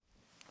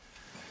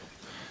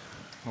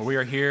Well, we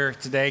are here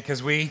today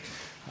because we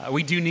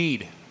do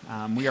need.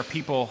 We are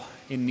people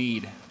in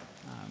need,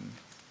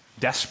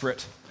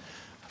 desperate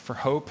for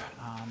hope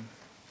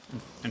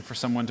and for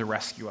someone to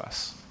rescue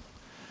us.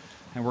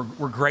 And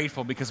we're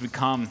grateful because we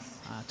come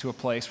to a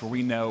place where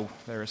we know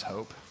there is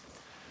hope,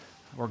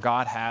 where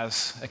God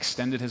has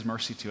extended his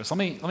mercy to us. Let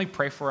me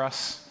pray for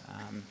us,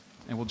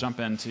 and we'll jump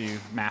into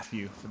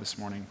Matthew for this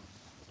morning.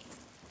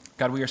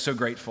 God, we are so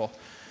grateful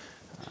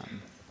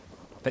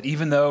that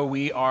even though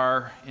we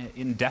are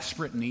in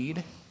desperate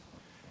need,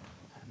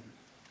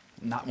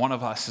 not one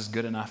of us is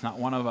good enough. Not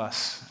one of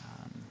us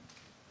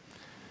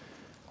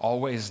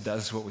always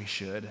does what we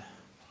should.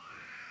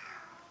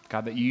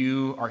 God, that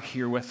you are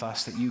here with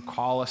us, that you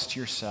call us to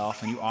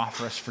yourself and you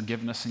offer us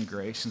forgiveness and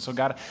grace. And so,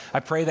 God, I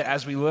pray that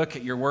as we look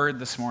at your word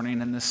this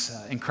morning and this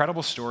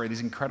incredible story, these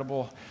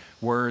incredible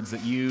words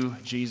that you,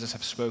 Jesus,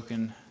 have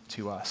spoken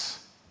to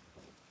us,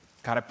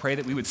 God, I pray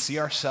that we would see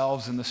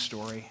ourselves in this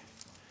story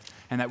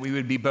and that we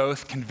would be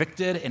both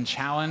convicted and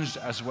challenged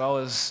as well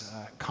as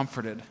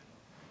comforted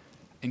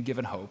and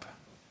given hope.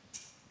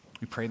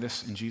 We pray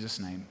this in Jesus'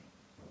 name.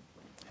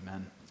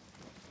 Amen.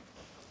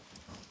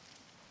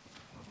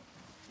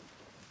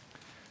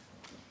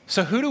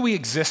 So who do we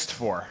exist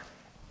for?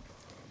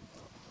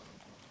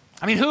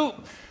 I mean,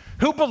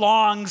 who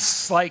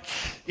belongs like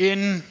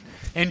in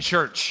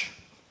church?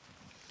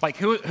 Like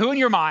who in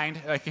your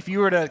mind, like if you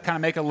were to kind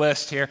of make a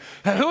list here,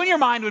 who in your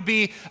mind would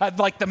be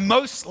like the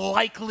most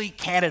likely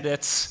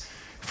candidates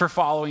for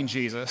following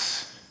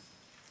Jesus?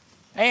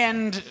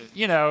 And,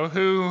 you know,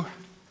 who,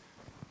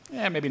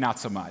 maybe not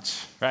so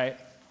much, right?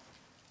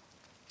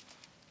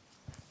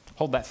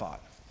 Hold that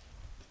thought.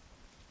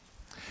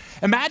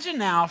 Imagine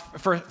now,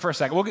 for a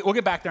second, we'll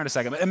get back there in a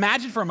second, but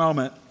imagine for a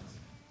moment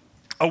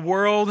a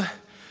world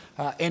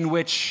in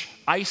which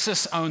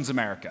ISIS owns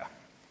America.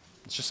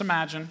 Let's just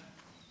imagine,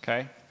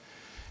 okay?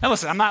 And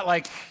listen, I'm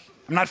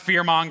not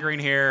fear-mongering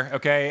here,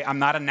 okay? I'm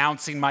not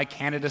announcing my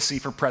candidacy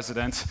for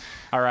president,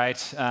 all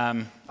right?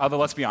 Although,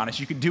 let's be honest,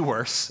 you could do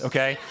worse,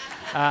 okay?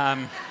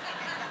 A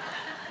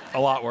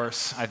lot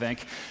worse, I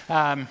think.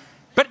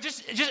 But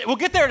just we'll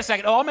get there in a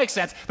second. It all makes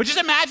sense. But just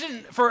imagine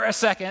for a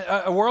second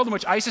a world in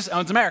which ISIS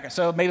owns America.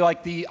 So maybe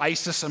like the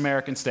ISIS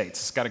American states.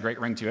 It's got a great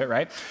ring to it,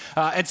 right?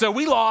 And so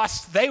we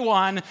lost, they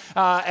won,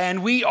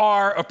 and we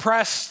are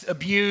oppressed,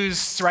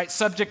 abused, right,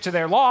 subject to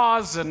their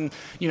laws and,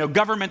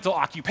 governmental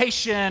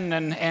occupation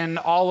and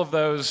all of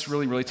those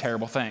really, really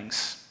terrible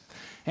things.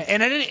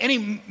 And at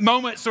any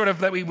moment sort of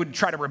that we would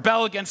try to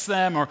rebel against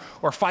them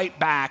or fight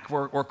back,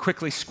 we're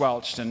quickly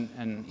squelched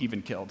and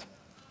even killed.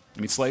 I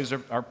mean, slaves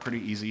are pretty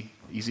easy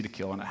to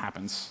kill, and it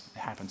happens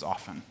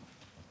often.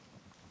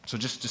 So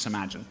just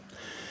imagine.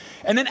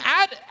 And then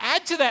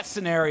add to that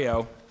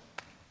scenario,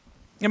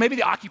 maybe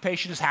the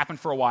occupation has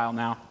happened for a while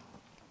now,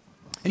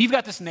 and you've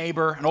got this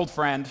neighbor, an old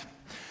friend,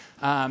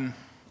 an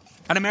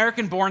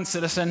American-born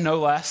citizen, no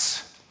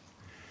less,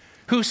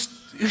 who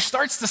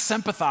starts to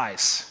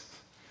sympathize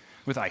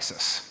with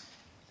ISIS.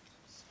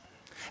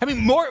 I mean,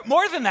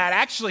 more than that,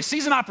 actually,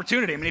 sees an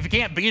opportunity. I mean, if you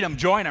can't beat them,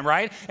 join them,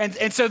 right?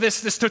 And so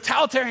this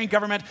totalitarian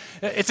government,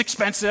 it's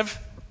expensive,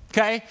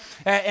 okay?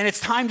 And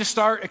it's time to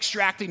start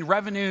extracting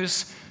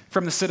revenues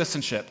from the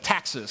citizenship,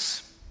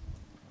 taxes.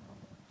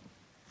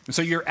 And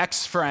so your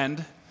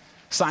ex-friend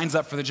signs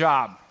up for the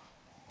job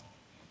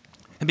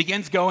and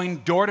begins going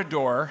door to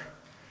door,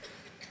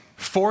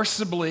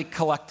 forcibly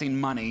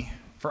collecting money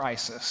for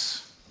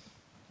ISIS.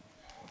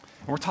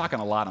 And we're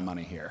talking a lot of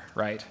money here,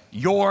 right?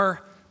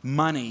 Your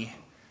money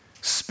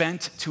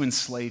spent to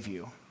enslave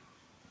you.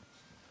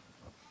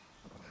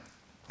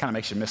 Kind of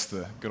makes you miss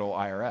the good old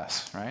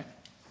IRS, right?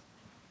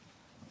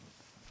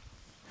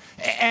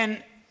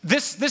 And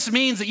this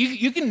means that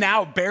you can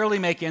now barely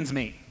make ends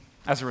meet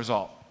as a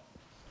result.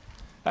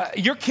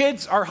 Your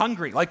kids are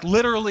hungry, like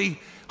literally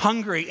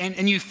hungry,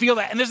 and you feel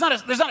that. And there's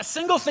not a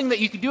single thing that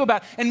you can do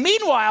about it. And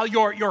meanwhile,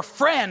 your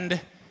friend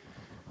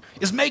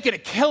is making a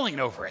killing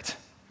over it.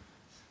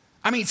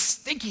 I mean,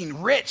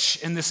 stinking rich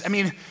in this. I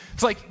mean,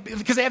 it's like,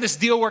 because they have this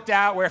deal worked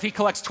out where if he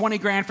collects 20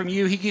 grand from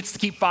you, he gets to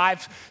keep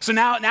 5. So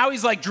now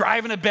he's like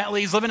driving a Bentley.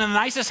 He's living in the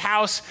nicest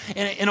house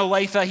in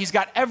Olathe. He's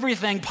got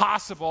everything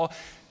possible,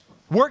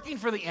 working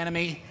for the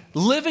enemy,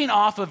 living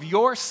off of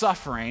your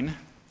suffering.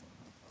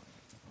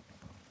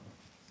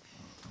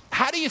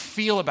 How do you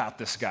feel about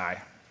this guy?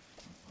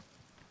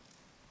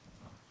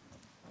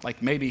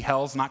 Like maybe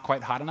hell's not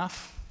quite hot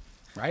enough,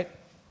 right?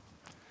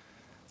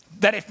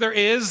 That if there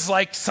is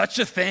like such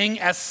a thing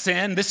as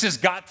sin, this has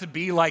got to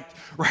be like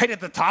right at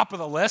the top of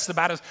the list,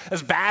 about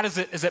as bad as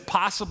it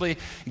possibly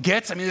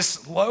gets. I mean,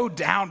 this low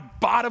down,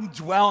 bottom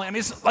dwelling. I mean,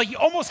 it's like you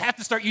almost have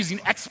to start using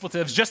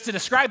expletives just to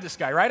describe this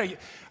guy, right?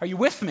 Are you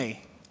with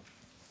me?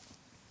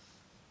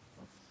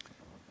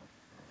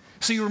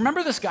 So you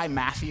remember this guy,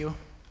 Matthew?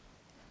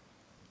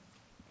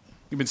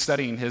 You've been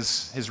studying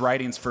his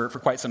writings for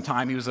quite some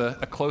time. He was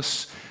a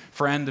close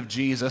friend of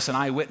Jesus, an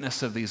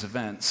eyewitness of these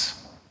events.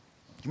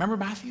 You remember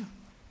Matthew?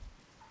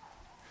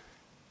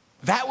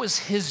 That was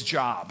his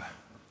job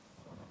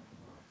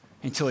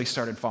until he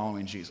started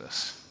following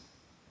Jesus.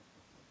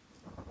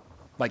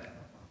 Like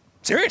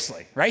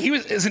Seriously, right? He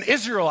is an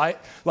Israelite,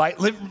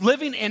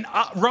 living in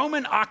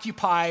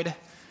Roman-occupied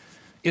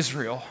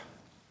Israel,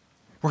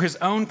 where his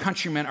own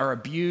countrymen are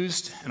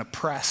abused and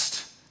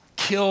oppressed,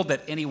 killed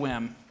at any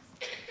whim.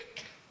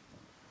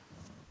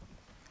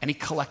 And he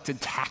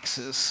collected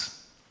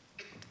taxes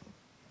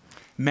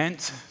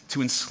meant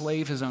to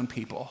enslave his own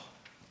people.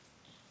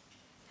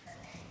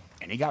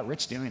 And he got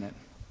rich doing it.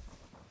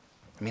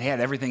 I mean, he had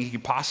everything he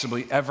could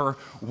possibly ever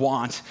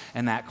want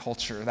in that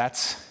culture.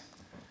 That's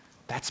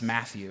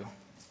Matthew.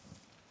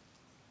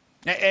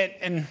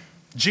 And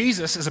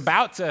Jesus is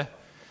about to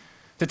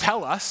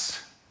tell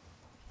us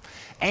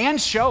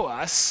and show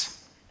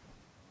us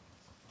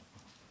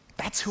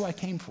that's who I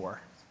came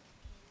for.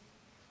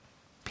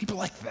 People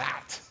like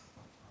that.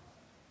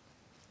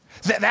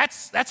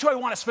 That's who I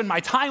want to spend my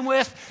time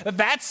with.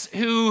 That's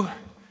who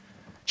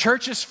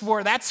church is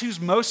for. That's who's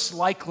most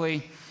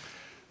likely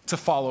to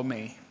follow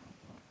me.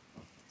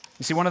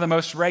 You see, one of the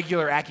most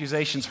regular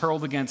accusations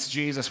hurled against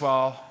Jesus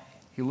while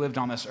he lived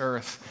on this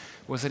earth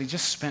was that he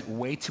just spent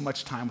way too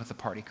much time with the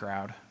party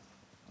crowd.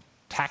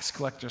 Tax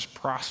collectors,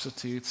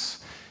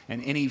 prostitutes,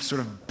 and any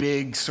sort of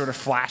big, sort of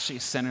flashy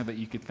sinner that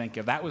you could think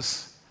of. That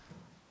was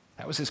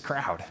his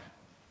crowd.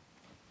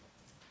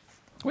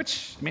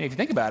 Which, I mean, if you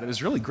think about it,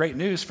 is really great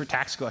news for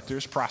tax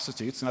collectors,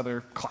 prostitutes, and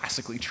other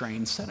classically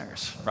trained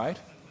sinners, right?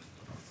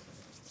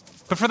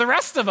 But for the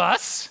rest of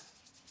us,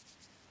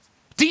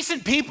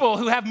 decent people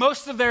who have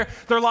most of their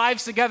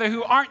lives together,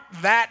 who aren't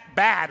that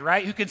bad,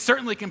 right? Who can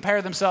certainly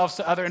compare themselves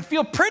to others and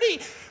feel pretty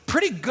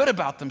good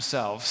about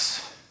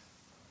themselves.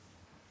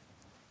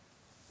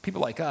 People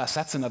like us,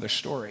 that's another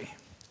story.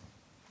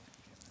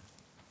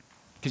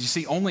 Because you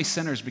see, only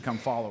sinners become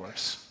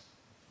followers.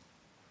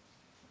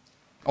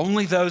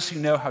 Only those who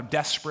know how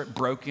desperate,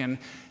 broken,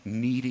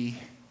 needy,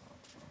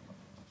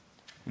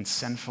 and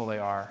sinful they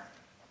are.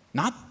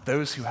 Not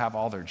those who have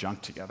all their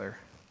junk together.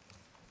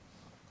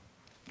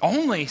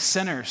 Only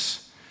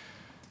sinners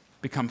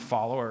become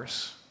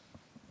followers.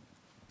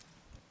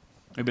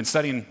 We've been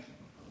studying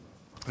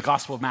the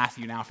Gospel of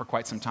Matthew now for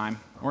quite some time.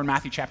 We're in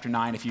Matthew chapter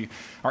 9 if you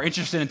are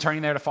interested in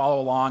turning there to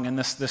follow along in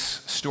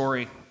this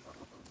story.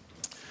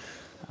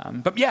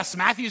 But yes,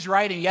 Matthew's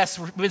writing. Yes,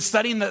 we've been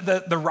studying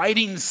the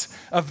writings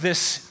of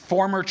this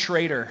former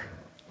traitor.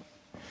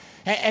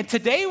 And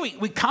today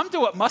we come to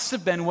what must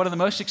have been one of the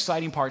most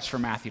exciting parts for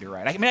Matthew to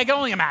write. I mean, I can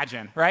only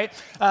imagine, right?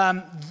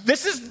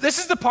 This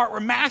is the part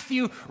where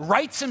Matthew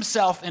writes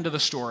himself into the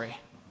story.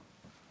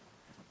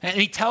 And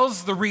he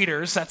tells the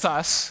readers, that's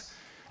us,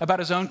 about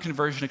his own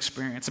conversion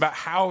experience, about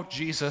how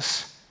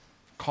Jesus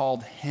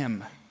called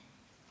him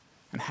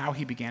and how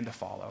he began to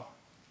follow.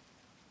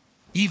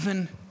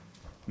 Even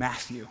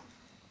Matthew,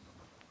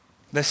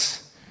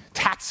 this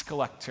tax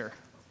collector,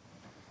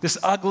 this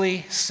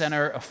ugly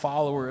sinner, a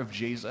follower of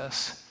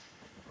Jesus,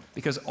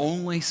 because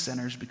only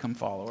sinners become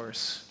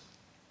followers.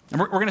 And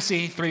we're going to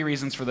see 3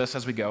 reasons for this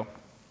as we go.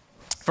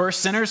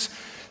 First,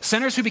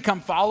 sinners who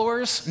become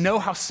followers know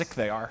how sick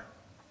they are.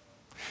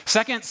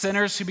 Second,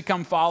 sinners who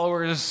become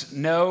followers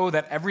know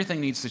that everything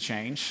needs to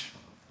change.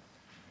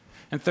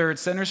 And third,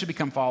 sinners who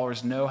become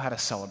followers know how to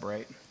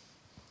celebrate.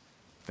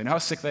 They know how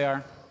sick they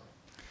are.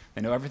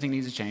 They know everything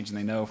needs to change, and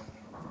they know,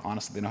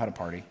 honestly, they know how to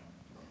party.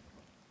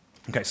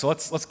 Okay, so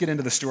let's get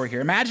into the story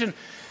here. Imagine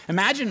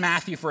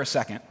Matthew for a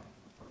second.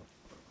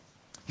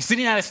 He's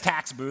sitting at his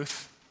tax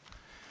booth,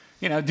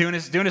 doing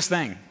his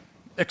thing,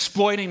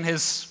 exploiting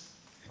his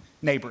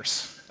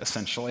neighbors,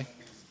 essentially,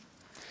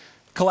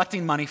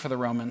 collecting money for the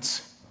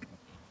Romans.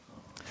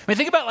 I mean,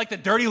 think about like the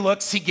dirty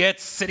looks he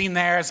gets sitting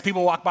there as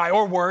people walk by,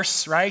 or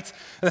worse, right?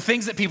 The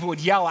things that people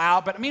would yell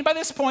out. But I mean, by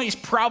this point, he's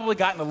probably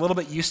gotten a little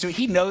bit used to it.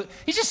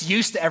 He's just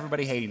used to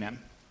everybody hating him.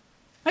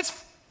 That's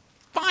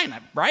fine,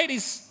 right?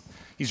 He's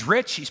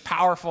rich, he's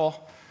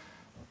powerful.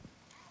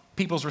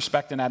 People's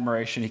respect and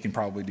admiration he can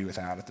probably do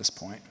without at this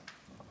point.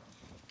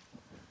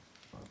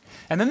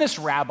 And then this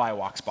rabbi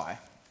walks by.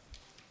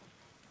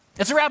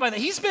 It's a rabbi that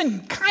he's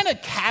been kind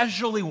of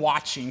casually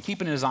watching,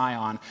 keeping his eye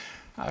on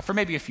for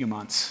maybe a few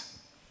months.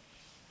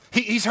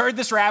 He's heard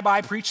this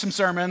rabbi preach some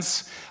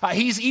sermons.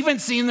 He's even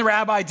seen the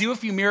rabbi do a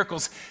few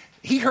miracles.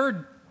 He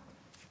heard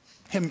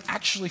him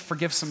actually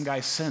forgive some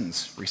guy's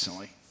sins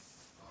recently.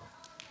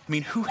 I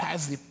mean, who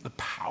has the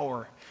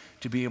power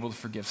to be able to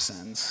forgive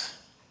sins?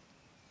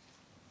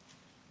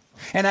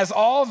 And as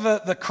all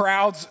the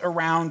crowds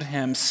around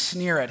him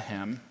sneer at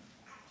him,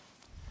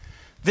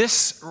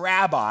 this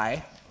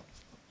rabbi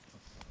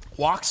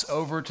walks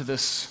over to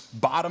this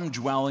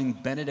bottom-dwelling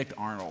Benedict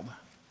Arnold.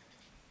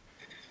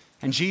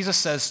 And Jesus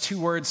says 2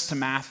 words to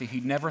Matthew he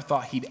never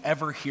thought he'd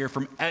ever hear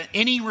from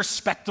any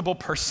respectable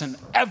person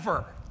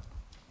ever.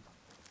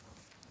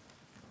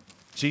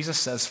 Jesus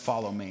says,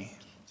 "Follow me."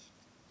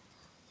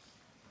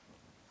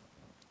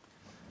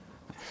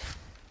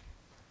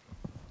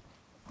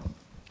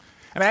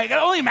 I mean, I can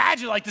only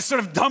imagine like this sort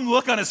of dumb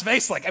look on his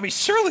face. Like, I mean,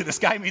 surely this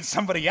guy means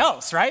somebody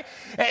else, right?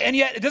 And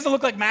yet it doesn't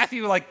look like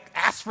Matthew like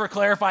asks for a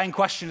clarifying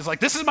question. It's like,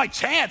 this is my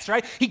chance,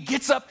 right? He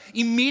gets up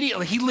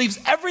immediately. He leaves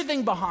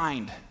everything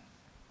behind.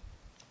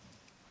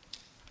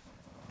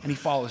 And he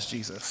follows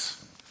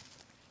Jesus.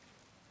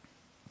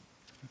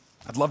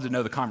 I'd love to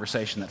know the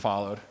conversation that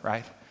followed,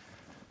 right?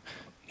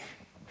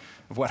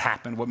 Of what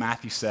happened, what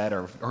Matthew said,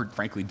 or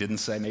frankly didn't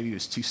say. Maybe he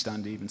was too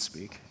stunned to even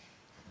speak.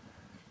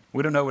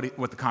 We don't know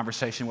what the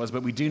conversation was,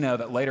 but we do know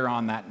that later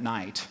on that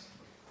night,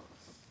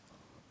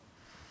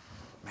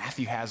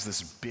 Matthew has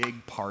this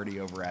big party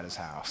over at his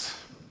house.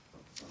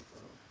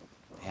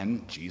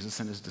 And Jesus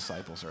and his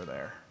disciples are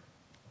there.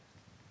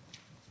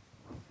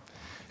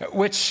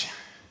 Which,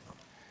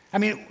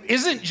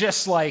 isn't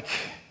just like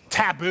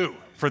taboo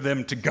for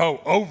them to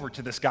go over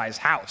to this guy's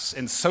house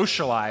and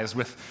socialize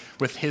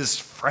with his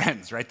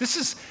friends, right? This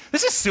is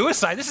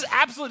suicide. This is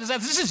absolute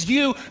disaster. This is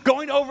you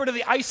going over to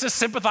the ISIS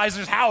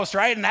sympathizer's house,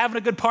 right, and having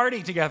a good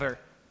party together.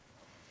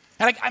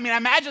 And I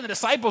imagine the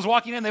disciples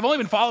walking in. They've only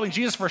been following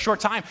Jesus for a short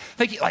time,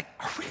 thinking,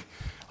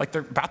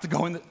 they're about to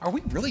go in. Are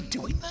we really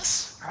doing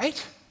this,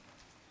 right?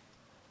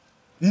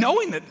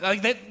 Knowing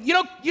that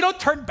you don't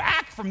turn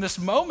back from this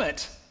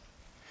moment.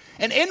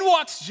 And in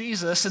walks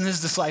Jesus and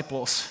his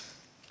disciples.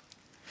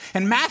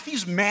 And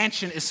Matthew's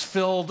mansion is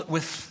filled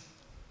with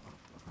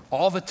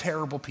all the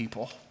terrible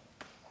people.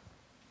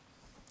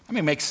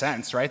 It makes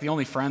sense, right? The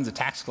only friends a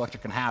tax collector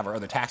can have are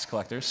other tax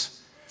collectors,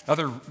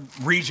 other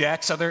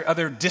rejects,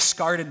 other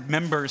discarded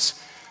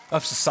members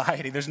of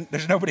society.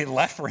 There's nobody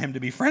left for him to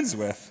be friends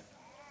with.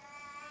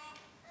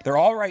 They're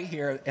all right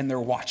here, and they're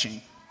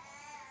watching.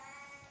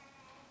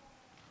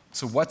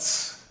 So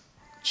what's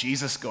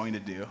Jesus going to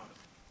do?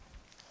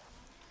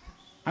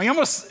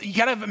 You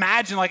kind of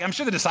imagine, I'm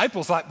sure the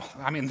disciples thought,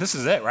 this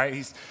is it, right?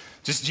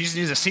 Jesus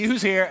needs to see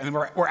who's here, and then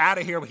we're out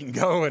of here. We can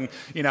go and,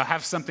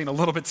 have something a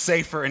little bit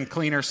safer and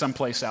cleaner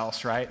someplace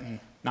else, right? And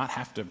not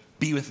have to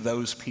be with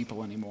those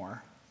people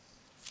anymore.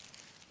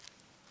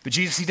 But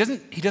Jesus,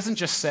 he doesn't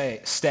just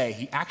say, stay.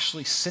 He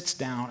actually sits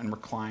down and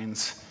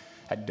reclines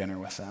at dinner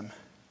with them.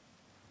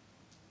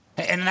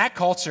 And in that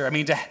culture,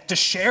 to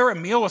share a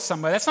meal with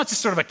somebody, that's not just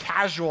sort of a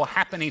casual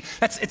happening.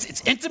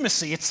 It's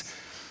intimacy.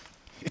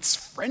 It's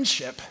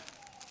friendship.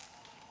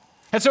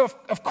 And so,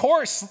 of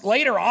course,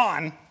 later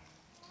on,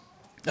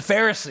 the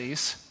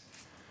Pharisees,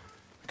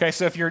 okay,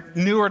 so if you're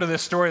newer to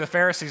this story, the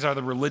Pharisees are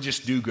the religious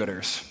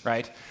do-gooders,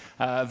 right?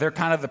 They're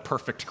kind of the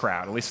perfect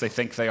crowd. At least they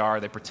think they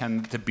are. They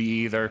pretend to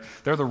be. They're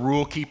the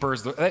rule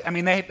keepers.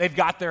 They've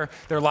got their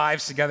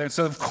lives together. And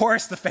so, of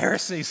course, the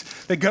Pharisees,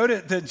 they go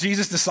to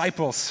Jesus'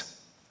 disciples.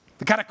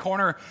 They kind of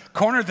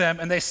corner them,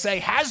 and they say,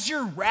 has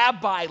your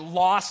rabbi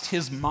lost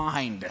his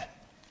mind?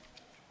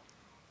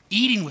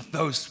 Eating with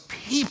those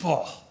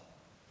people.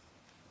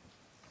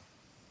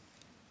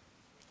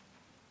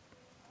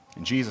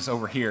 And Jesus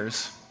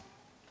overhears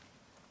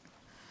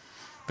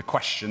the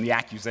question, the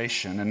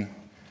accusation, and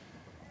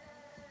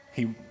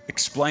he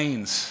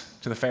explains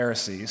to the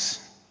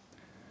Pharisees,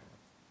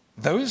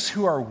 those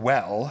who are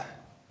well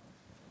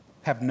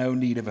have no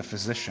need of a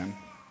physician,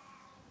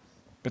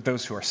 but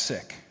those who are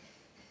sick.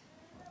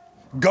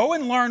 Go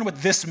and learn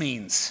what this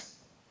means.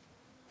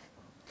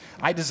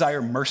 I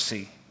desire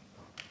mercy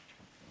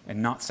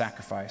and not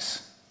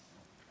sacrifice.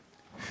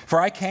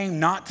 For I came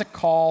not to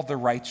call the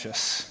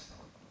righteous,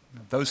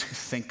 those who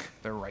think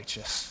they're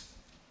righteous,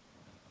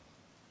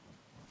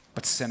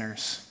 but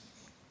sinners.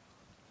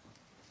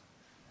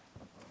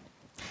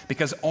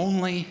 Because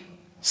only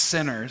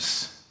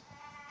sinners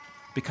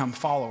become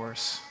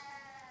followers.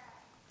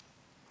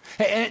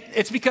 And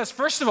it's because,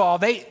 first of all,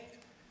 they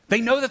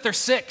know that they're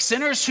sick.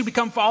 Sinners who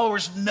become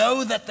followers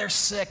know that they're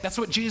sick. That's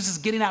what Jesus is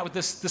getting at with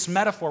this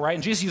metaphor, right?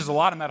 And Jesus uses a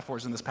lot of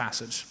metaphors in this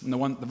passage, in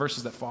the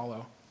verses that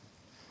follow.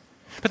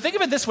 But think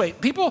of it this way.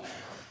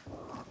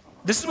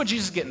 This is what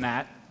Jesus is getting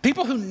at.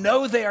 People who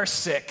know they are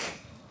sick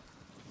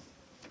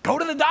go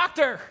to the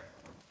doctor.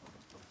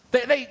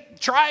 They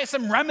try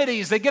some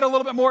remedies. They get a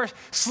little bit more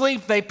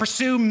sleep. They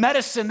pursue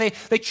medicine.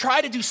 They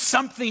try to do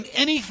something,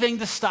 anything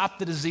to stop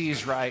the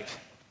disease, right?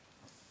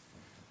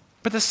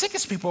 But the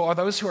sickest people are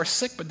those who are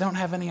sick but don't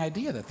have any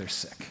idea that they're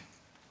sick.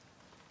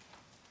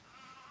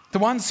 The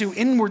ones who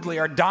inwardly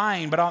are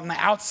dying, but on the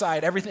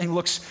outside everything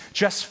looks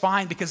just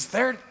fine because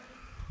they're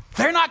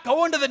not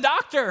going to the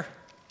doctor.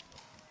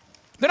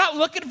 They're not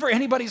looking for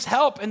anybody's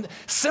help. And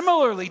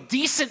similarly,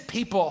 decent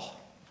people,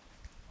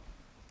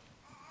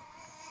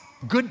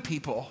 good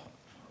people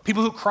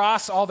who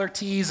cross all their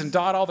T's and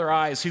dot all their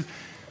I's,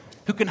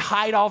 who can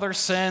hide all their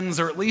sins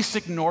or at least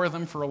ignore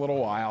them for a little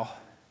while.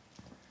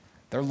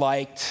 They're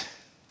liked,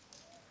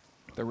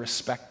 they're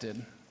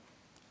respected,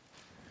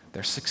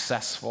 they're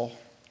successful.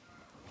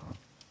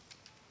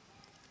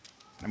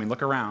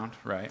 Look around,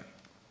 right?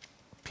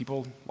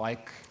 People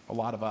like a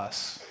lot of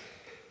us.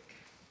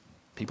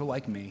 People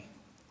like me.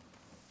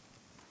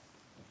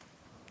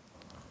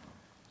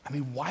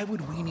 Why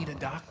would we need a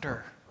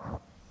doctor?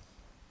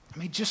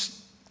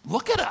 Just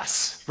look at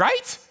us,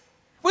 right?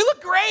 We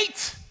look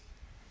great.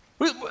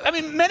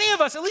 Many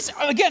of us, at least,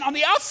 again, on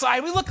the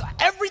outside,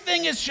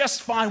 everything is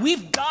just fine.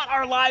 We've got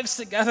our lives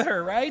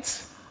together,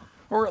 right?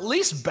 Or at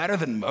least better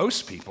than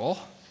most people.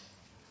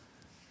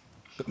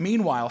 But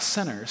meanwhile,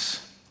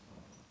 sinners,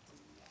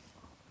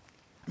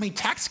 I mean,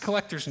 tax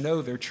collectors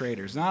know they're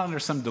traitors, not under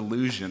some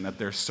delusion that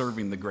they're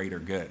serving the greater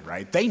good,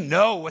 right? They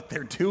know what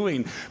they're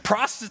doing.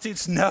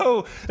 Prostitutes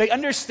know. They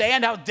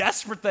understand how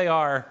desperate they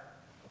are.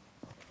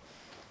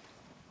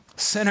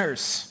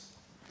 Sinners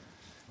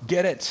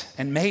get it,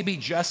 and maybe,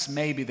 just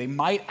maybe, they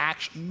might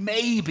actually,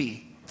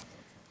 maybe,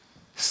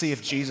 see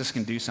if Jesus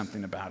can do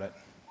something about it.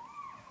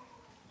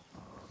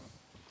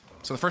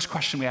 So the first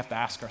question we have to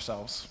ask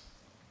ourselves,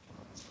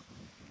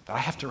 that I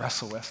have to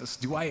wrestle with, is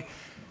do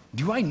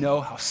I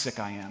know how sick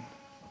I am?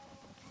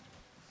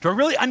 Do I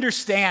really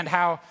understand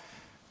how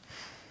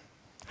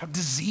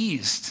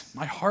diseased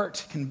my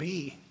heart can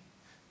be?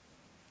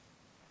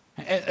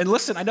 And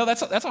listen, I know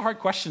that's a hard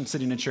question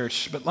sitting in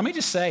church, but let me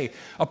just say,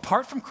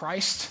 apart from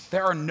Christ,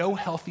 there are no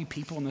healthy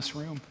people in this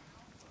room.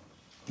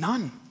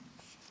 None.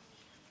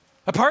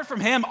 Apart from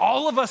him,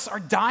 all of us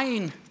are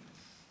dying.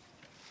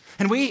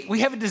 And we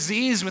have a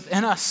disease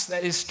within us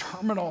that is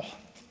terminal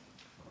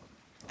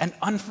and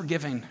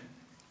unforgiving.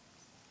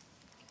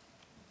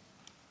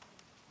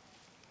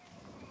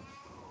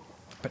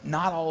 But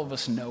not all of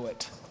us know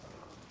it.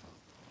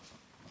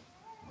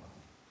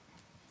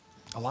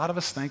 A lot of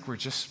us think we're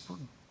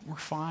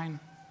fine,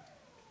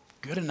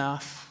 good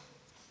enough,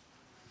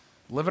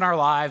 living our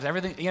lives,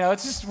 everything,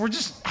 we're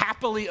just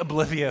happily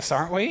oblivious,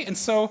 aren't we? And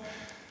so,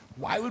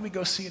 why would we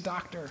go see a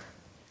doctor?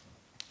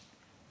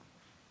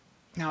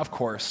 Now, of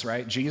course,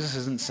 right, Jesus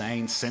isn't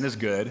saying sin is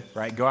good,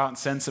 right? Go out and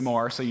sin some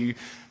more so you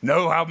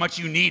know how much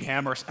you need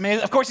him.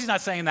 Of course he's not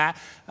saying that.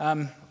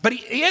 But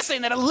he is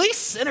saying that at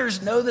least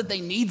sinners know that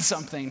they need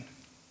something.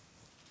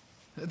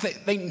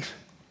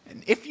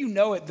 If you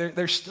know it,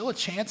 there's still a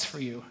chance for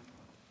you.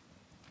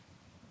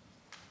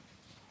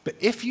 But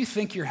if you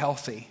think you're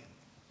healthy,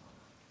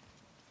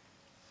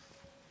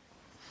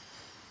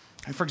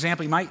 and for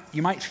example,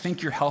 you might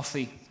think you're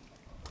healthy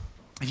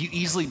if you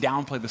easily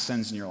downplay the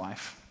sins in your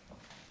life.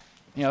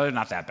 They're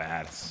not that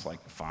bad. It's like,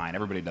 fine,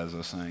 everybody does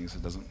those things.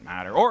 It doesn't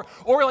matter. Or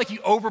like you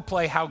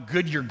overplay how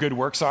good your good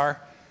works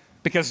are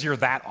because you're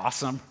that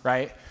awesome,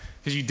 right?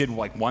 Because you did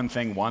like one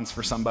thing once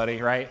for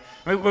somebody, right?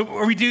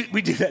 We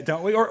do that,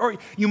 don't we? Or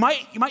you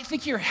might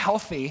think you're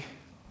healthy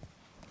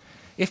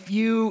if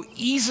you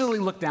easily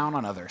look down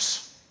on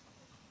others.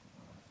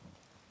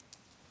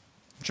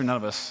 I'm sure none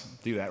of us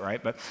do that,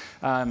 right? But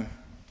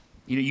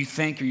you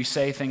think or you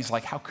say things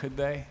like, how could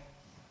they?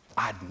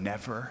 I'd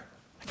never.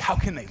 Like, how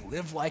can they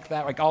live like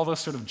that? Like all those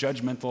sort of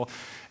judgmental,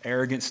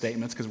 arrogant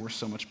statements because we're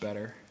so much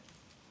better.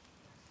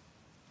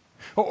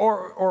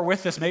 Or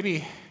with this,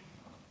 maybe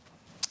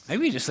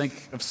you just think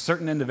of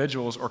certain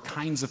individuals or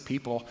kinds of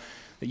people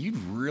that you'd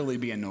really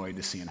be annoyed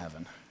to see in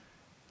heaven.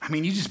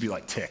 You'd just be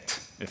like ticked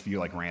if you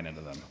like ran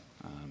into them.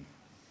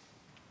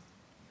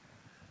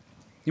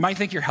 You might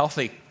think you're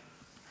healthy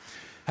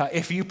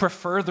if you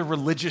prefer the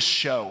religious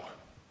show.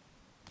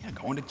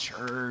 Going to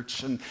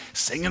church and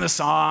singing the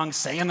songs,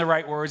 saying the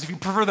right words, if you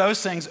prefer those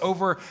things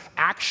over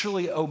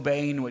actually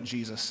obeying what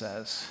Jesus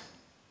says.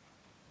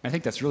 I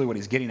think that's really what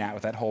he's getting at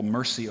with that whole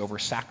mercy over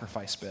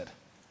sacrifice bit.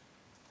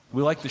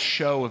 We like the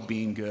show of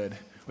being good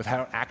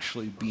without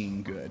actually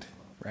being good,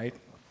 right?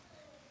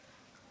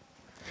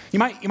 You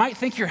might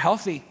think you're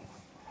healthy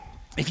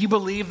if you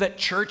believe that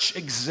church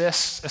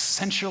exists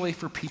essentially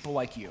for people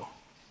like you.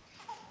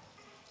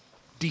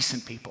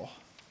 Decent people.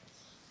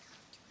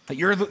 That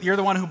you're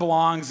the one who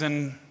belongs,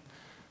 and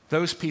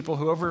those people,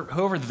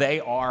 whoever they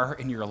are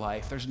in your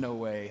life, there's no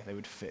way they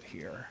would fit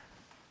here.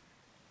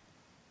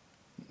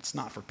 It's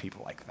not for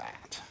people like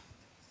that.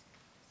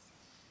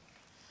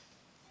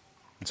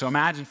 And so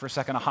imagine for a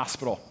second a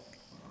hospital.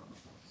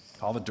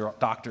 All the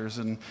doctors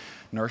and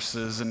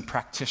nurses and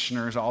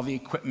practitioners, all the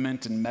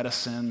equipment and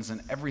medicines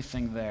and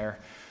everything there.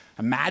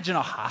 Imagine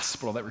a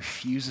hospital that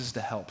refuses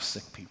to help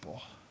sick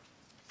people.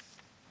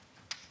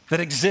 That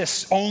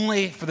exists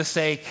only for the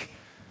sake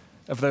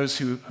of those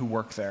who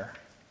work there,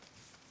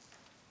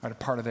 right? A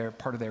part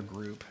of their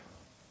group.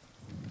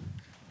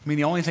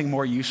 The only thing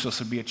more useless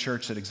would be a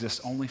church that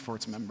exists only for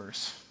its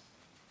members.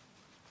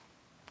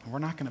 We're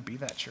not going to be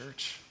that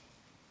church.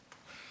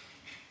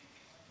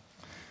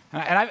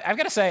 And I've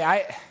got to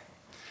say,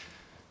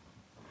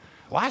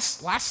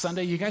 last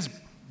Sunday, you guys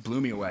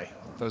blew me away.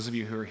 Those of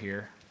you who are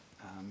here,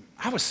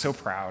 I was so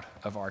proud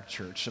of our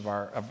church,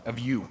 of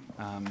you.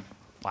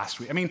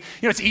 Last week.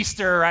 It's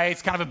Easter, right?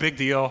 It's kind of a big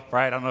deal,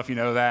 right? I don't know if you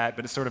know that,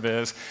 but it sort of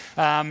is.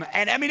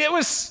 It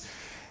was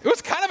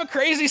kind of a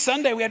crazy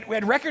Sunday. We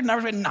had record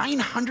numbers. We had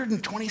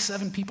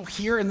 927 people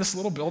here in this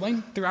little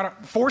building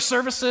throughout 4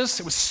 services.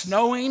 It was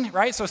snowing,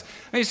 right? So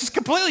it's just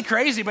completely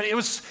crazy, but it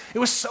was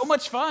so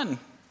much fun.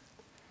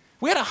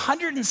 We had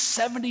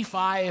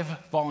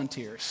 175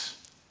 volunteers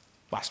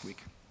last week.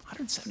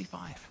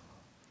 175.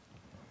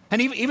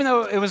 And even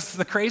though it was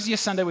the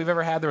craziest Sunday we've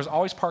ever had, there was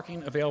always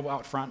parking available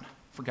out front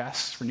for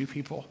guests, for new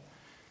people,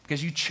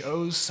 because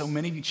so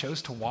many of you chose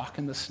to walk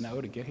in the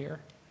snow to get here,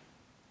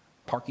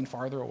 parking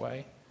farther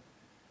away.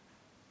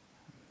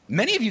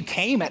 Many of you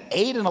came at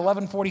 8 and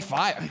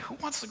 11:45. Who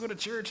wants to go to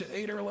church at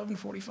 8 or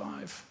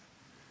 11:45?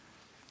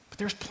 But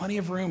there's plenty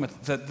of room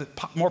at the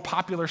more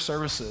popular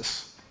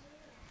services.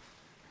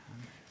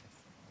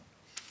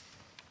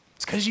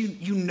 It's because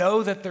you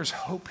know that there's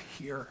hope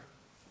here.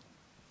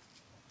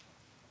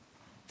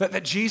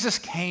 That Jesus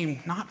came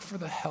not for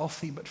the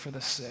healthy, but for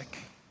the sick.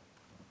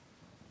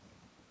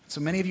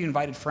 So many of you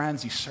invited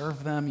friends, you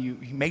served them, you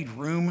made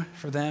room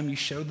for them, you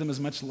showed them as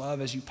much love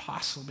as you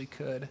possibly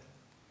could.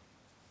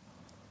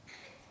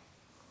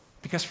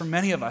 Because for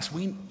many of us,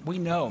 we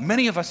know,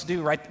 many of us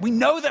do, right? We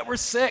know that we're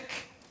sick.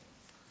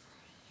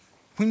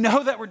 We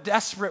know that we're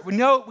desperate. We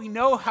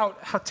know how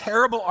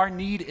terrible our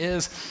need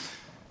is.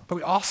 But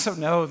we also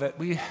know that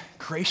we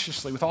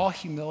graciously, with all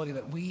humility,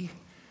 that we've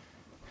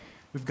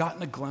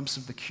gotten a glimpse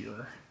of the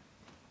cure.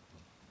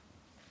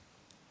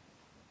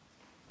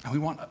 And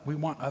we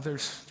want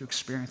others to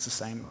experience the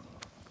same.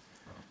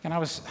 And I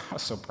was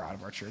so proud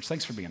of our church.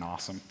 Thanks for being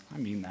awesome. I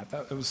mean that.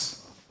 It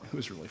was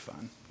really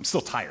fun. I'm still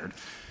tired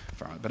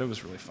from it, but it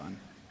was really fun.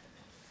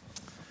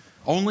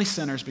 Only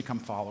sinners become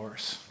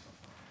followers.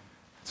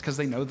 It's because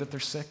they know that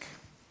they're sick.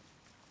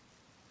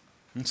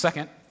 And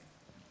second,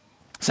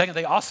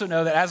 they also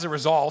know that as a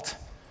result,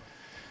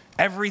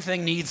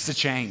 everything needs to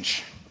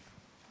change.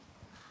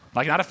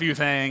 Like not a few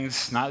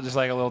things, not just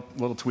like a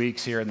little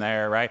tweaks here and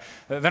there, right?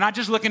 They're not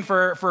just looking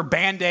for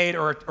Band-Aid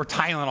or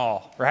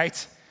Tylenol,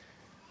 right?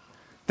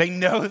 They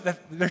know that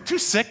they're too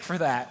sick for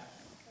that.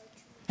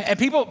 And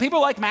people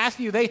like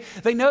Matthew,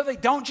 they know they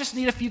don't just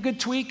need a few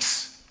good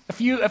tweaks,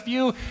 a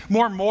few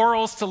more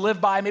morals to live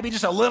by, maybe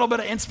just a little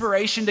bit of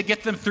inspiration to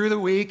get them through the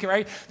week,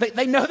 right?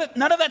 They know that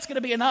none of that's going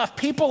to be enough.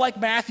 People like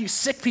Matthew,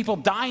 sick people,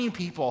 dying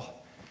people,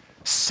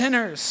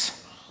 sinners,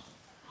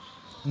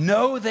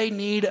 know they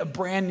need a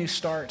brand new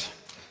start,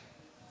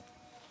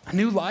 a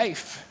new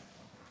life,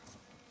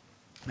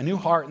 a new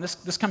heart. And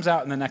this comes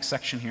out in the next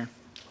section here.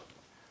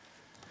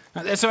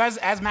 So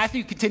as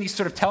Matthew continues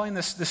sort of telling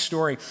this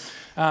story,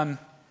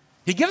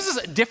 he gives us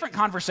a different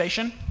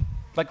conversation,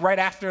 like right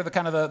after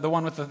the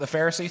one with the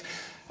Pharisees,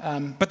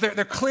 but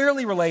they're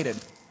clearly related.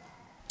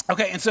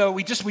 Okay, and so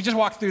we just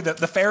walked through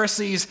the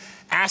Pharisees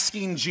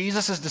asking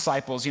Jesus'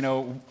 disciples,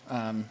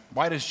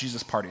 why does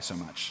Jesus party so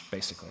much,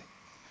 basically?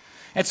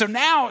 And so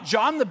now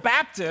John the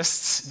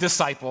Baptist's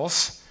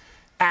disciples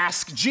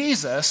ask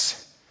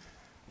Jesus,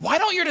 why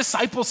don't your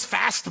disciples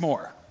fast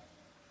more?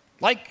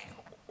 Like,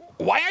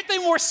 why aren't they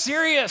more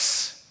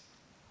serious?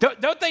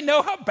 Don't they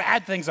know how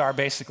bad things are,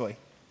 basically?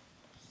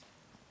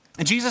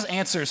 And Jesus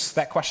answers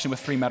that question with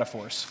 3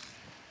 metaphors.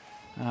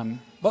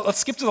 But let's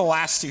skip to the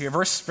last two here,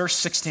 verse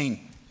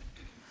 16.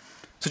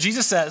 So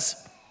Jesus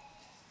says,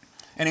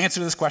 in answer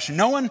to this question,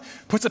 no one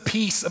puts a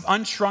piece of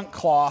unshrunk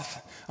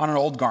cloth on an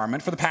old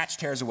garment, for the patch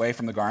tears away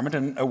from the garment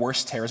and a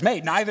worse tear is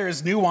made. Neither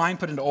is new wine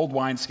put into old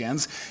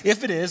wineskins.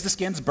 If it is, the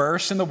skins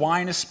burst and the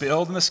wine is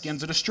spilled and the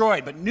skins are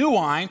destroyed. But new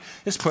wine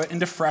is put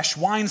into fresh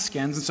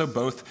wineskins, and so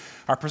both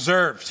are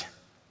preserved.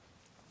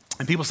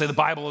 And people say the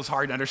Bible is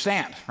hard to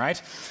understand, right?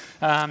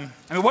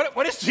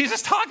 What is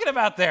Jesus talking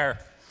about there?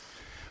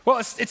 Well,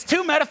 it's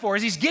 2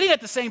 metaphors. He's getting at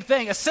the same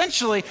thing.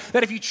 Essentially,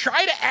 that if you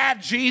try to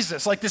add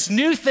Jesus, like this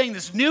new thing,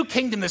 this new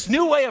kingdom, this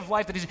new way of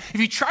life, if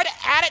you try to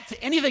add it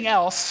to anything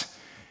else,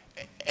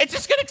 it's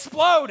just going to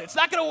explode. It's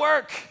not going to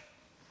work.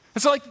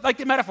 And so like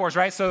the metaphors,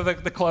 right? So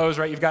the clothes,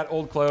 right? You've got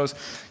old clothes.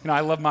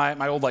 I love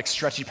my old like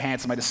stretchy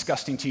pants and my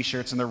disgusting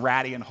t-shirts, and they're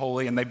ratty and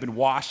holy, and they've been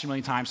washed a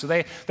million times. So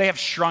they have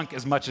shrunk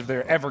as much as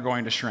they're ever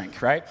going to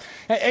shrink, right?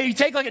 And you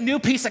take like a new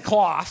piece of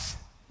cloth,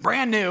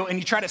 brand new, and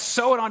you try to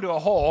sew it onto a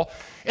hole,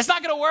 it's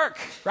not going to work,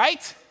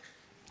 right?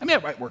 I mean,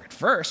 it might work at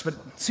first, but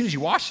as soon as you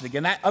wash it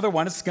again, that other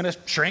one is going to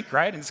shrink,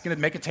 right? And it's going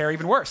to make it tear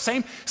even worse.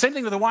 Same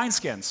thing with the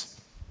wineskins.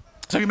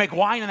 So if you make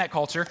wine in that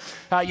culture,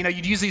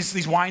 you'd use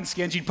these wine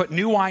skins. You'd put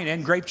new wine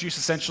in, grape juice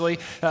essentially.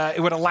 It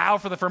would allow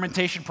for the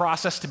fermentation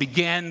process to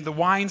begin. The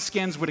wine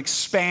skins would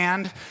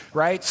expand,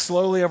 right,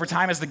 slowly over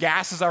time as the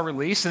gases are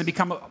released, and they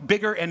become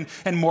bigger and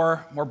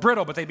more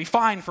brittle. But they'd be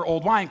fine for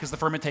old wine because the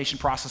fermentation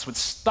process would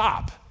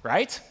stop,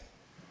 right?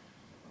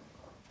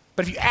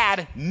 But if you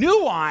add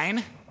new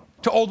wine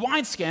to old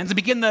wineskins and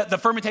begin the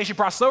fermentation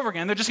process over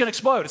again, they're just going to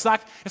explode. It's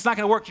not going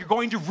to work. You're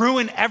going to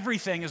ruin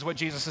everything, is what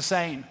Jesus is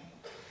saying.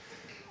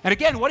 And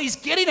again, what he's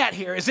getting at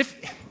here is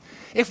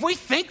if we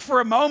think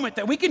for a moment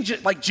that we can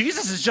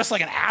Jesus is just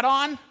like an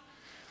add-on,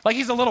 like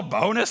he's a little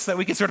bonus that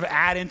we can sort of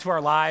add into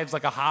our lives,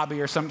 like a hobby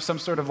or some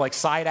sort of like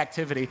side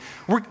activity,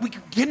 we're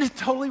getting it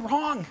totally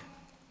wrong.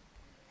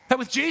 That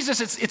with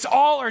Jesus, it's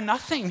all or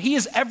nothing. He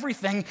is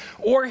everything,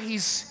 or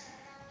he's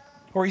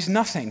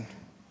nothing.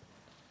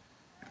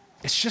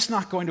 It's just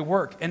not going to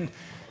work. And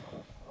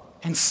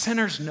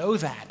sinners know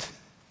that.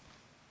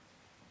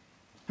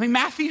 I mean,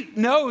 Matthew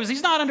knows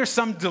he's not under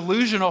some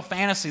delusional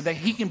fantasy that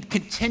he can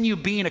continue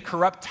being a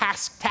corrupt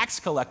tax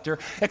collector,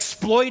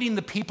 exploiting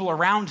the people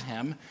around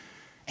him,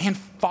 and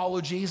follow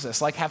Jesus,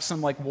 like have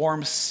some like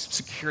warm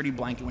security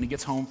blanket when he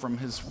gets home from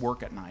his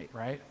work at night,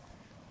 right?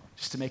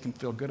 Just to make him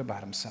feel good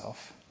about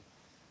himself.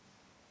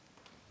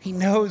 He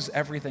knows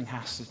everything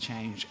has to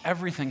change.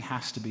 Everything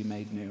has to be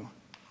made new.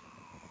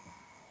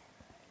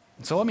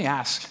 And so let me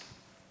ask,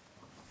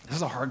 this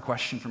is a hard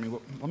question for me.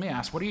 Let me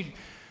ask, what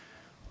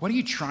are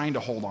you trying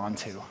to hold on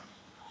to?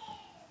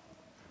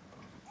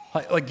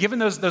 Like given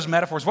those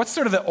metaphors, what's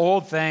sort of the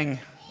old thing?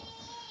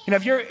 You know,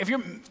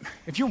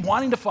 if you're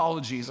wanting to follow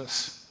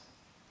Jesus,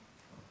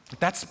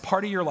 that's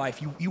part of your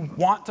life. You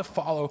want to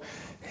follow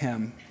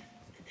him.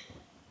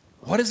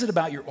 What is it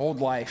about your old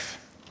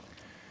life,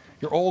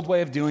 your old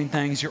way of doing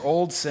things, your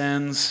old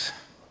sins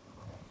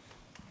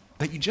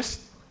that you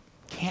just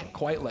can't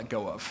quite let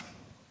go of?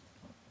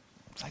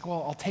 It's like,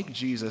 well, I'll take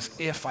Jesus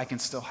if I can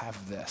still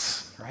have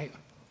this, right?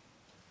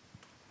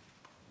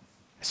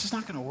 It's just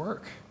not going to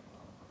work.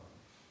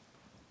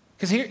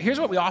 Because here's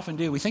what we often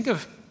do. We think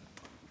of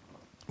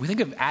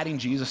adding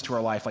Jesus to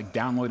our life like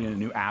downloading a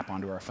new app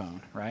onto our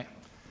phone, right?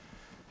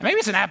 And maybe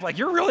it's an app like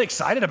you're really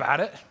excited about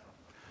it.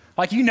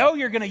 Like you know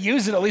you're going to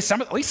use it at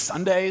least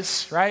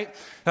Sundays, right?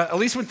 At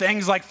least when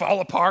things like fall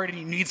apart and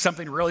you need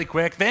something really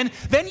quick. Then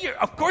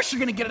of course you're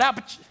going to get it out,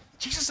 but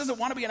Jesus doesn't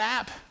want to be an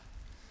app.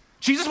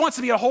 Jesus wants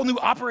to be a whole new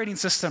operating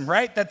system,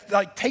 right? That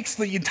like takes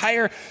the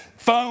entire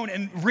phone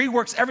and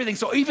reworks everything.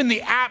 So even the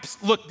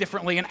apps look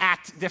differently and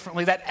act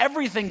differently, that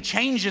everything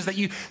changes, that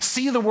you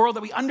see the world,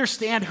 that we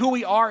understand who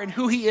we are and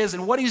who he is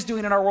and what he's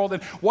doing in our world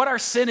and what our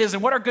sin is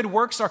and what our good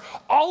works are.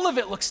 All of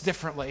it looks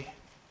differently.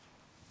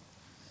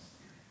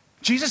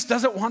 Jesus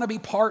doesn't want to be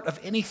part of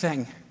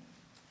anything.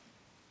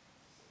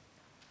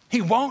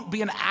 He won't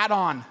be an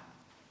add-on.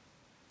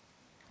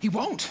 He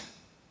won't.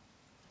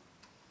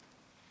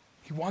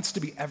 He wants to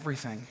be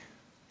everything.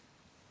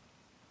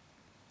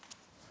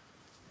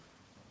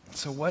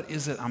 So what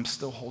is it I'm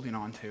still holding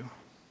on to?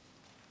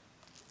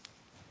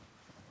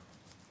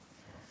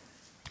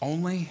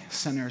 Only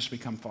sinners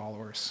become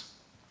followers.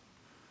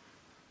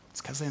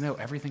 It's because they know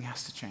everything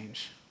has to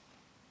change.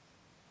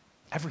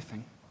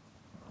 Everything.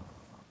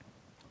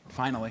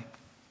 Finally,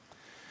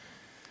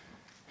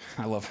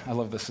 I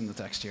love this in the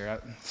text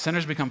here.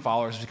 Sinners become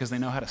followers because they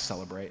know how to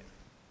celebrate.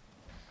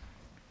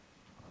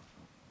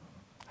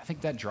 I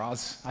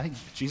think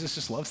Jesus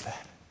just loves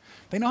that.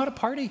 They know how to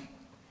party.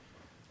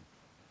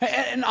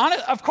 And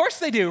of course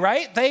they do,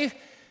 right?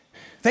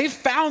 They've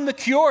found the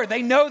cure.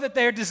 They know that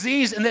they're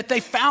diseased and that they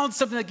found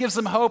something that gives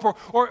them hope,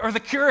 or the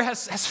cure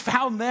has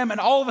found them, and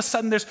all of a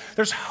sudden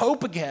there's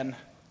hope again.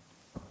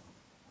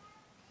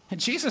 And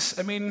Jesus,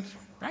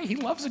 right, he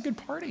loves a good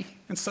party,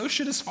 and so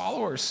should his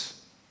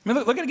followers.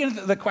 Look at again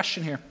the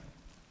question here.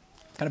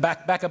 Kind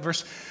of back up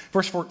verse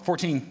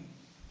 14.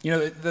 You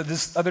know,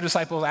 this other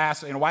disciples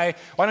asked, why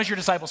don't your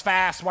disciples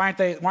fast? Why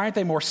aren't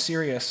they more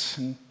serious?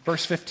 In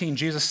verse 15,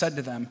 Jesus said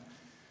to them,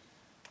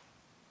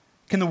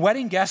 "Can the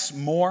wedding guests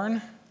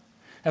mourn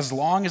as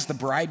long as the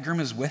bridegroom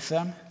is with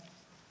them?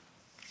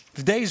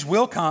 The days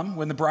will come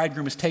when the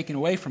bridegroom is taken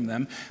away from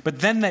them, but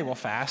then they will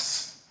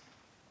fast."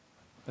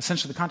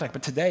 Essentially the context,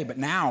 but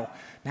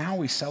now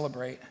we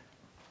celebrate.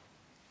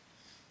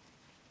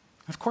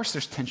 Of course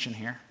there's tension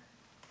here.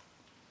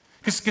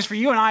 Because for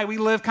you and I, we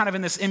live kind of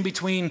in this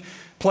in-between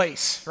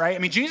place,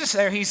 right? Jesus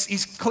there,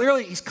 he's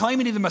claiming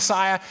to be the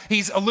Messiah.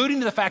 He's alluding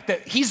to the fact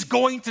that he's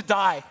going to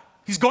die.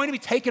 He's going to be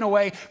taken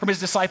away from his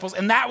disciples,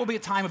 and that will be a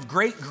time of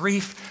great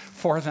grief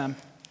for them.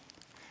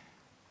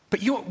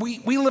 But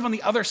we live on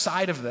the other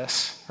side of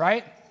this,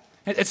 right?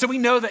 And so we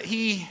know that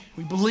we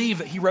believe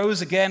that he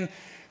rose again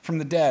from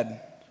the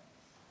dead.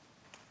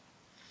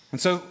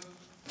 And so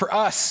for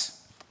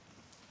us,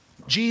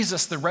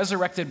 Jesus, the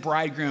resurrected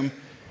bridegroom,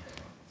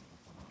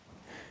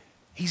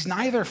 he's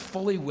neither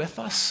fully with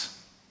us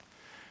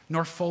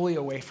nor fully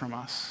away from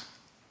us.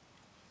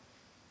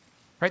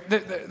 Right?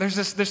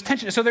 There's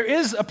tension. So there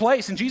is a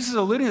place, and Jesus is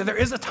alluding that there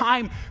is a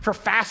time for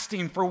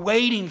fasting, for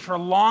waiting, for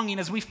longing,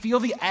 as we feel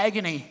the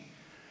agony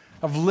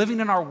of living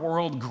in our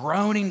world,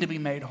 groaning to be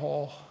made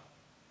whole.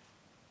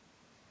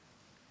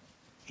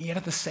 And yet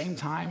at the same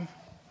time,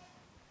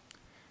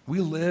 we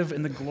live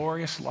in the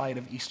glorious light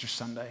of Easter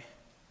Sunday.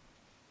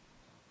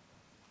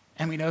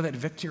 And we know that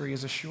victory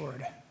is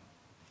assured.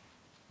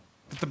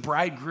 That the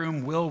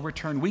bridegroom will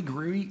return. We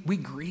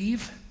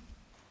grieve.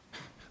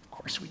 Of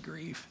course we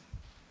grieve.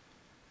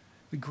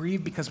 We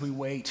grieve because we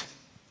wait.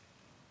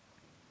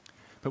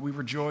 But we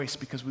rejoice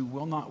because we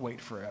will not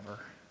wait forever.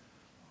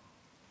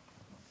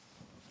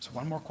 So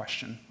one more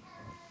question.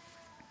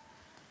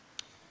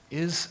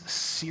 Is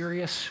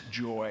serious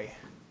joy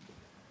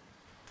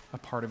a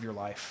part of your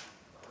life?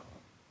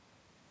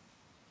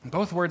 And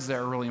both words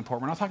there are really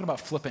important. We're not talking about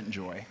flippant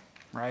joy,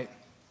 right?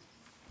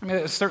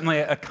 It's certainly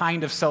a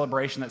kind of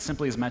celebration that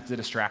simply is meant to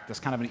distract us,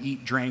 kind of an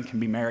eat, drink, and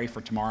be merry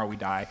for tomorrow we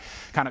die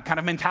kind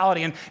of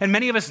mentality. And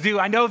many of us do.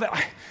 I know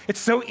that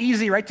it's so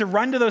easy, right, to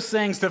run to those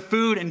things, to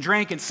food and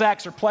drink and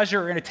sex or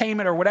pleasure or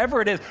entertainment or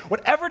whatever it is,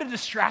 whatever to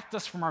distract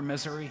us from our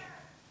misery,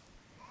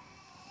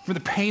 from the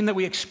pain that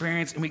we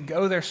experience, and we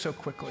go there so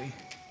quickly.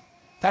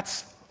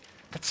 That's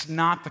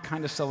not the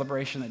kind of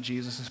celebration that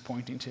Jesus is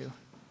pointing to.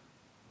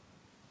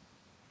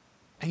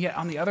 And yet,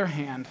 on the other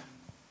hand,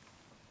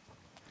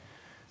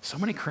 so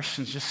many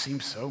Christians just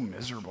seem so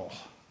miserable,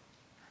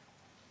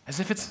 as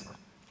if it's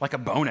like a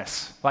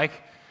bonus, like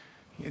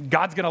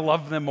God's going to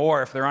love them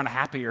more if they're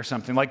unhappy or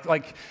something,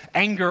 like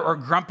anger or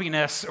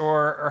grumpiness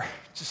or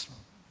just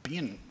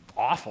being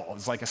awful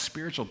is like a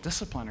spiritual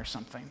discipline or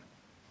something.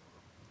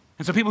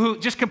 And so people who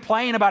just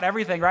complain about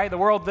everything, right? The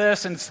world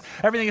this and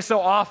everything is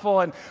so awful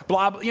and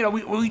blah, blah. You know,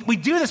 we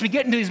do this, we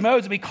get into these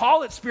modes and we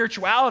call it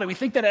spirituality. We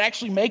think that it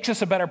actually makes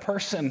us a better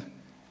person.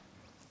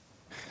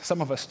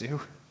 Some of us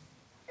do.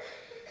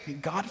 I mean,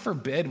 God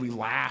forbid we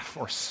laugh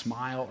or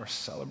smile or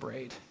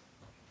celebrate.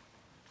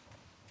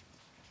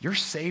 Your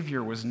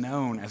Savior was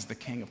known as the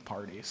King of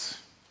parties.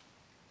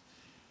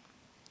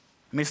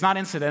 I mean, it's not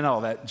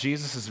incidental that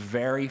Jesus'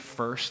 very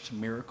first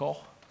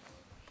miracle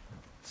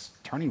is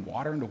turning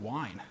water into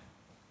wine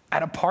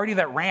at a party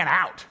that ran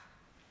out.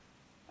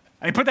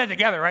 And they put that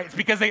together, right? It's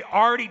because they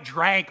already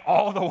drank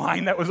all the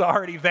wine that was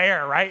already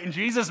there, right? And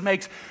Jesus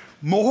makes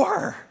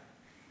more.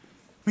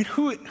 I mean,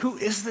 who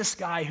is this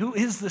guy? Who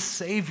is this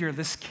Savior,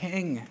 this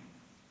King?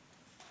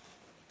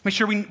 Make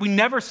sure we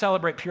never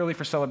celebrate purely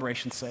for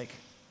celebration's sake,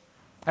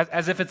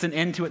 as if it's an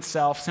end to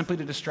itself, simply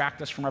to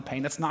distract us from our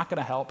pain. That's not going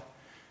to help.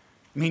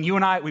 I mean, you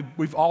and I,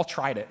 we've all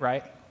tried it,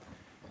 right?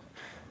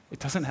 It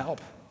doesn't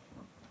help.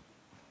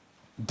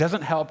 It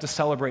doesn't help to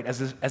celebrate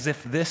as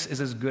if this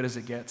is as good as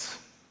it gets.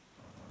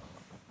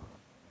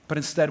 But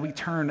instead, we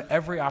turn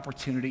every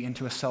opportunity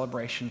into a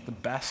celebration that the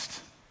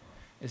best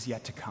is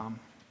yet to come.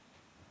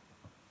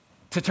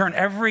 To turn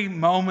every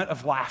moment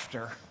of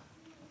laughter,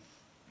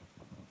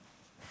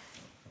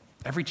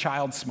 every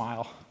child's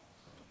smile,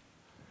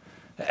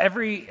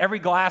 every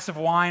glass of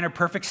wine or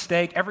perfect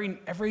steak,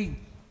 every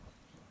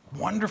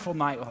wonderful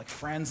night with like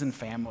friends and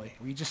family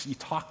where you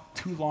talk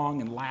too long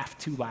and laugh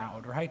too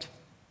loud, right?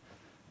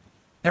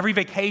 Every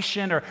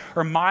vacation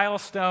or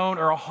milestone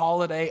or a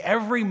holiday,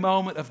 every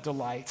moment of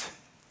delight,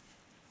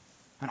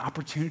 an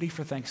opportunity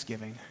for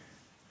thanksgiving,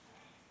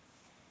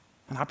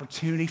 an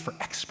opportunity for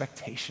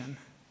expectation.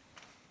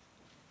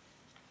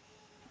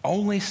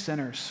 Only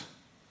sinners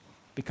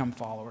become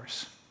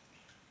followers.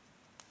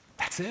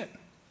 That's it.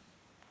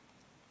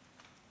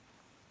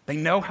 They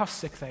know how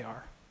sick they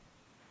are.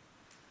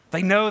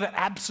 They know that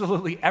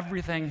absolutely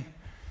everything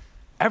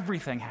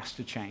has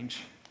to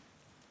change.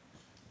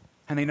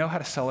 And they know how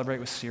to celebrate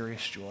with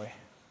serious joy.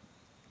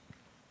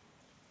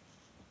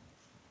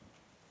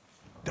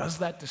 Does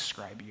that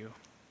describe you?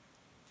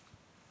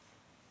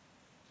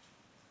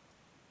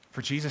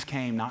 For Jesus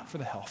came not for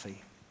the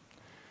healthy,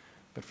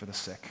 but for the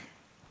sick.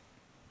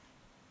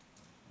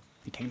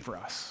 He came for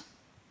us.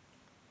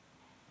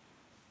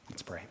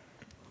 Let's pray.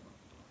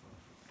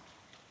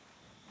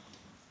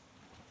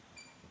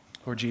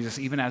 Lord Jesus,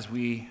 even as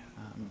we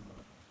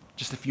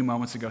just a few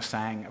moments ago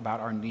sang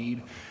about our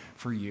need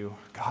for you,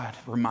 God,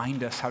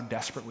 remind us how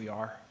desperate we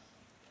are.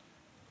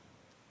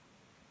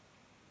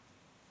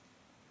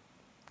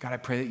 God, I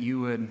pray that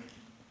you would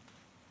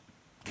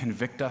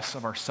convict us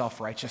of our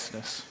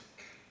self-righteousness,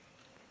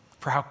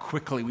 for how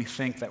quickly we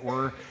think that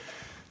we're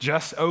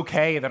just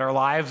okay, that our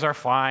lives are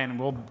fine and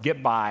we'll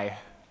get by.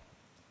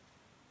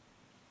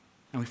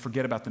 And we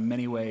forget about the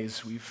many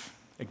ways we've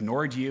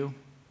ignored you,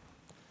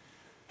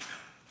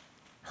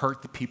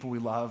 hurt the people we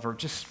love, or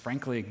just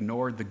frankly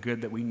ignored the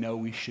good that we know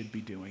we should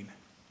be doing.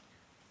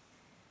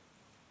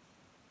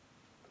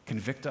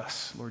 Convict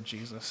us, Lord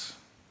Jesus,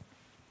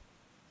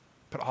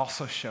 but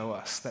also show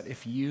us that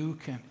if you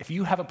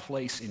have a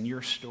place in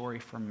your story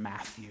for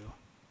Matthew,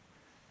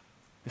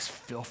 this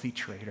filthy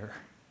traitor,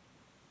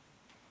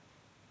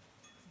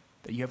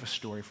 that you have a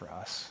story for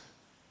us.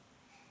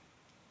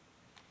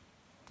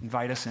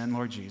 Invite us in,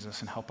 Lord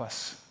Jesus, and help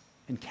us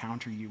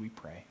encounter you, we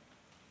pray.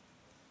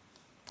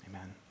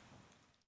 Amen.